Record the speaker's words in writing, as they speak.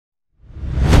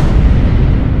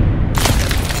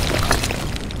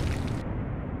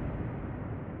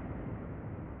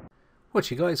What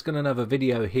you guys, got another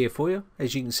video here for you.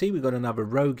 As you can see, we've got another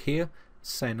rogue here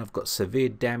saying I've got severe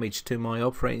damage to my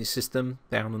operating system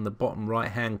down in the bottom right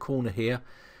hand corner here.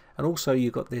 And also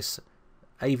you've got this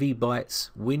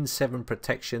AVbytes Win 7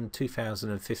 Protection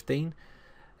 2015.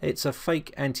 It's a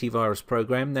fake antivirus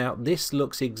program. Now this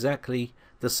looks exactly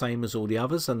the same as all the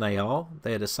others, and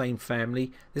they're the same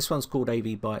family. This one's called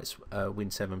AVbytes Win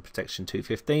 7 Protection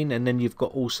 215, and then you've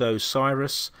got also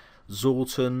Sirius,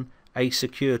 Zorton,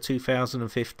 Secure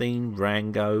 2015,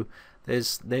 Rango.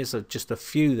 There's just a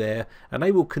few there, and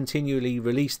they will continually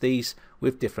release these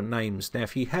with different names. Now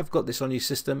if you have got this on your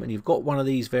system and you've got one of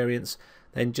these variants,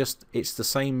 then it's the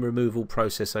same removal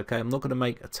process. Okay, I'm not going to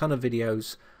make a ton of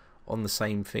videos on the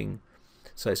same thing,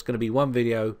 so it's going to be one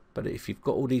video, but if you've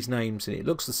got all these names and it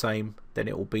looks the same, then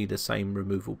it will be the same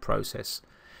removal process.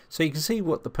 So you can see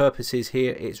what the purpose is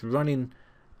here. It's running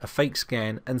a fake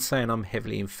scan and saying I'm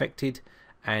heavily infected,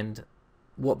 and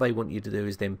what they want you to do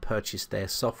is then purchase their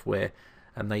software,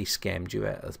 and they scammed you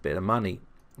out a bit of money.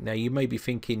 Now you may be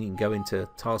thinking you can go into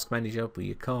Task Manager, but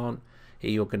you can't.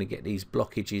 Here you're going to get these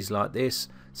blockages like this.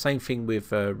 Same thing with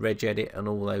regedit and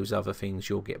all those other things,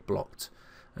 you'll get blocked.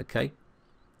 Okay,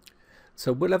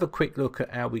 so we'll have a quick look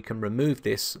at how we can remove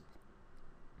this.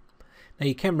 Now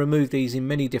you can remove these in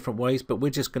many different ways, but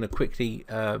we're just going to quickly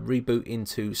reboot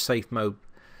into safe mode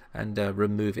and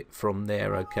remove it from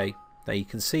there. Okay, now you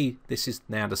can see this is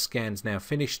now, the scan's now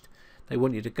finished. They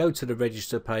want you to go to the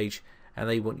register page and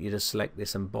they want you to select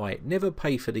this and buy it. Never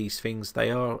pay for these things, they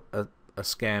are a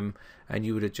scam and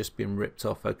you would have just been ripped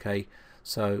off. Okay,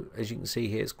 so as you can see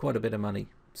here, it's quite a bit of money,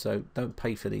 so don't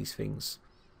pay for these things.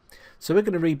 So we're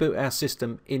going to reboot our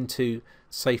system into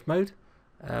safe mode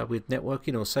with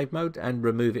networking or safe mode and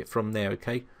remove it from there.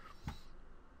 Okay,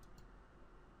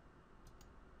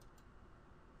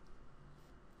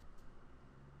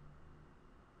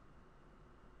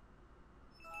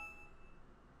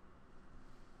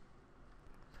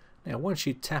 now once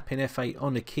you tap in F8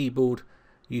 on the keyboard,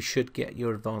 you should get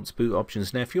your advanced boot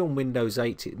options. Now if you're on Windows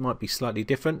 8 it might be slightly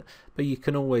different, but you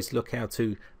can always look how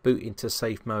to boot into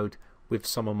safe mode with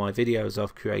some of my videos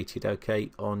I've created.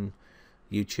 Okay, on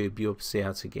YouTube you'll see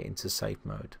how to get into safe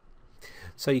mode.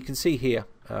 So you can see here,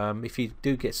 if you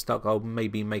do get stuck, I'll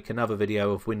maybe make another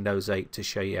video of Windows 8 to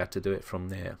show you how to do it from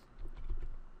there.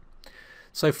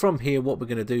 So from here, what we're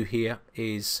going to do here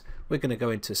is we're going to go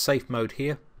into safe mode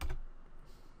here.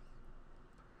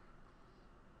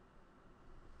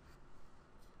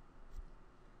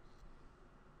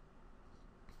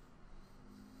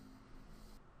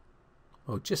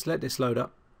 Well, just let this load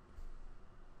up.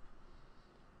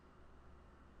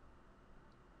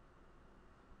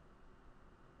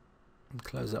 And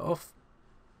close it off.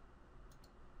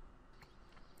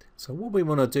 So what we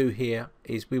want to do here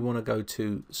is we want to go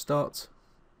to Start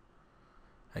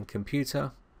and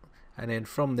Computer, and then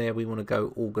from there we want to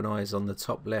go Organize on the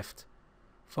top left,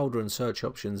 Folder and Search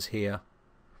Options here,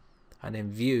 and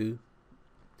then View,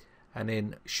 and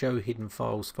then Show Hidden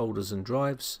Files, Folders and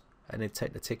Drives, and then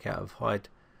take the tick out of Hide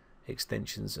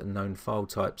Extensions and Known File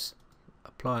Types.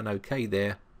 Apply an OK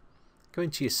there. Go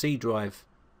into your C drive,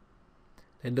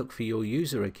 then look for your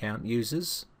user account,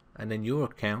 users, and then your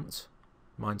account.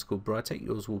 Mine's called Braviax,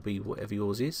 yours will be whatever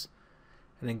yours is.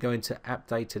 And then go into App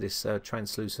Data, this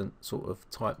translucent sort of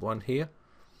type 1 here,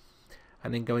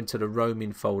 and then go into the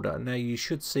roaming folder. And now you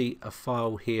should see a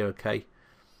file here. Okay,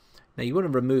 now you want to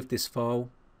remove this file.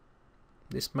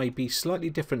 This may be slightly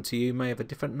different to you, may have a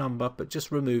different number, but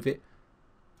just remove it.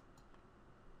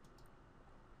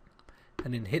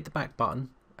 And then hit the back button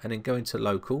and then go into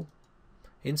local.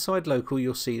 Inside local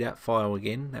you'll see that file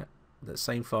again, that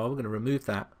same file. We're going to remove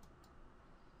that.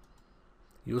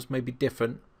 Yours may be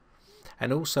different.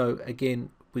 And also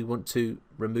again we want to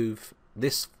remove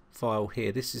this file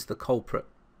here. This is the culprit.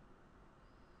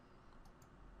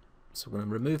 So we're going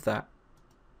to remove that.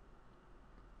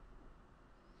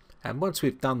 And once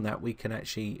we've done that, we can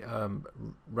actually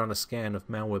run a scan of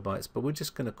Malwarebytes, but we're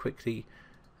just going to quickly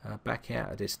back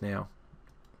out of this now,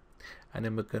 and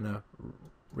then we're going to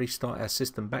restart our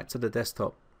system back to the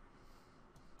desktop.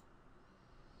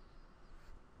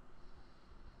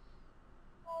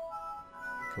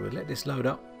 Okay, we'll let this load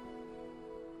up,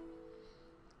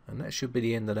 and that should be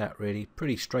the end of that. Really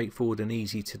pretty straightforward and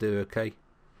easy to do. Okay,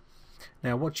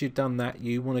 now once you've done that,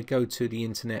 you want to go to the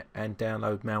internet and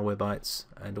download Malwarebytes,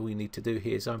 and all you need to do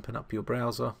here is open up your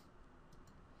browser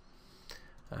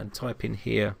and type in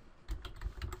here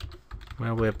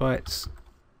Malwarebytes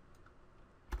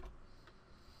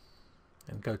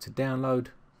and go to download,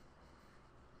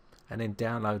 and then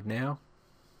download now.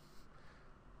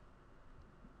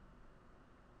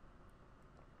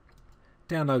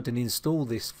 download and install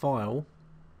this file.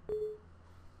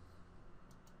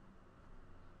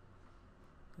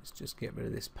 Let's just get rid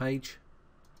of this page.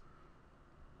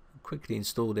 Quickly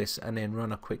install this and then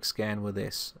run a quick scan with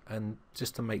this, and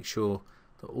just to make sure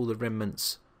that all the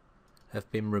remnants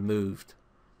have been removed.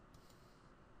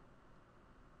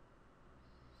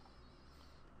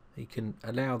 You can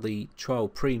allow the trial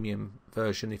premium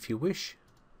version if you wish.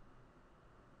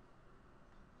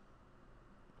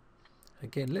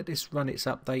 Again, let this run its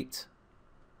update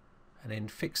and then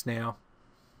fix now.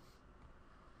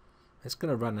 It's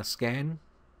going to run a scan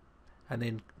and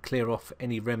then clear off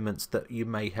any remnants that you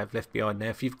may have left behind. Now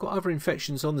if you've got other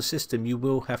infections on the system, you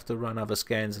will have to run other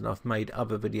scans, and I've made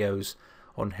other videos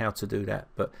on how to do that,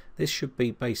 but this should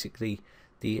be basically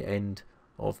the end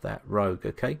of that rogue.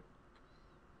 Okay,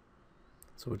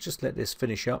 so we'll just let this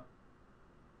finish up,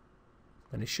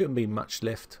 and there shouldn't be much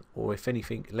left, or if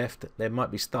anything left, there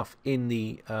might be stuff in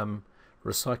the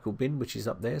recycle bin which is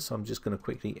up there, so I'm just going to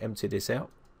quickly empty this out.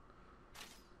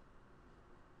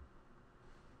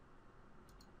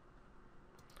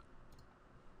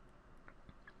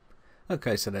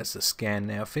 Okay, so that's the scan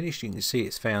now finished. You can see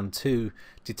it's found 2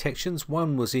 detections.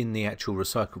 One was in the actual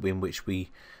recycle bin, which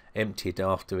we emptied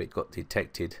after it got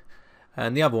detected,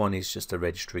 and the other one is just a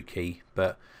registry key,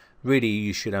 but really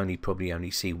you should probably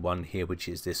only see one here, which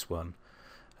is this one,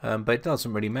 but it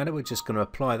doesn't really matter. We're just going to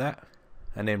apply that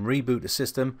and then reboot the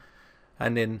system,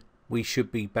 and then we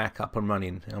should be back up and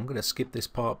running. I'm going to skip this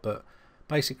part, but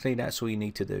basically that's all you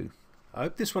need to do. I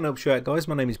hope this one helps you out, guys.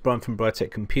 My name is Brian from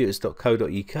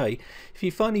briteccomputers.co.uk. If you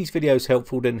find these videos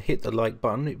helpful, then hit the like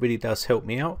button. It really does help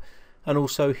me out. And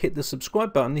also hit the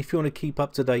subscribe button if you want to keep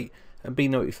up to date and be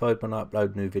notified when I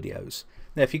upload new videos.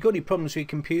 Now, if you've got any problems with your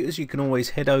computers, you can always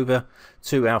head over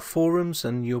to our forums,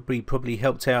 and you'll be probably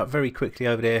helped out very quickly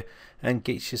over there and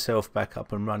get yourself back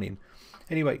up and running.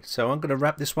 Anyway, so I'm going to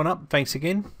wrap this one up. Thanks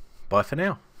again. Bye for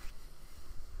now.